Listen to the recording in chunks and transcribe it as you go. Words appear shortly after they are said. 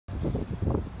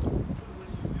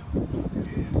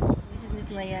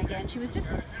Leah again. She was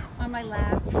just on my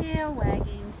lap, tail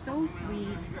wagging, so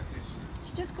sweet.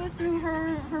 She just goes through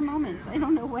her moments. I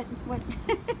don't know what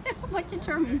what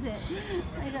determines it.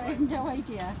 I have no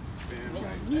idea.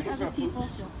 She'll meet other people,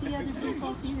 she'll see other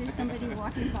people, see there's somebody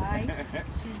walking by.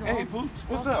 She's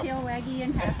all tail waggy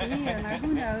and happy, and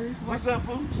who knows what. What's up,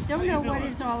 Boots? Don't know what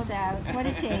it's all about, what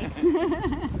it takes. So,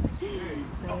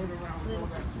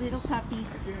 little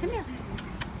puppies. Come here.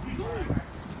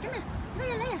 Come here.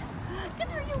 Leah. Come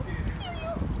here, you.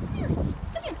 Here.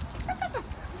 Come here.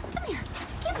 Come here.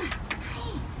 Come on.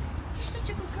 Hey, you're such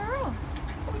a good girl.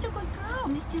 Oh, you're a good girl,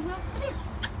 Misty Will. Come here.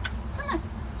 Come on.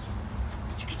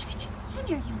 Come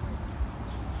here, you.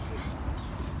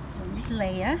 So Miss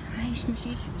Leah,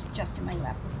 she was just in my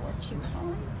lap before too.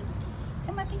 Oh,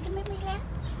 come up into my lap.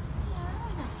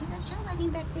 Yeah, I see that tail wagging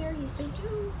back there. You say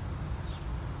too.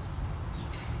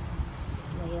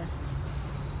 Miss Leah.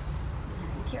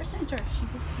 Care Center.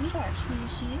 She's a sweetheart.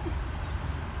 She is.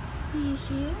 Miss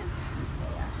Leah.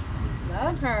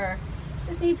 Love her. She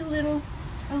just needs a little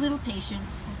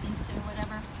patience, I think, to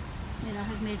whatever,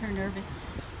 has made her nervous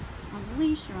on the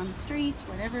leash or on the street,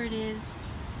 whatever it is.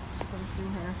 She goes through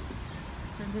her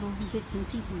little bits and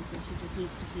pieces, so she just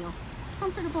needs to feel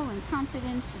comfortable and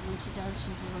confident, and when she does,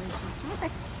 she's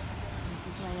terrific.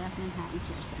 This is Leah, Manhattan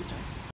Care Center.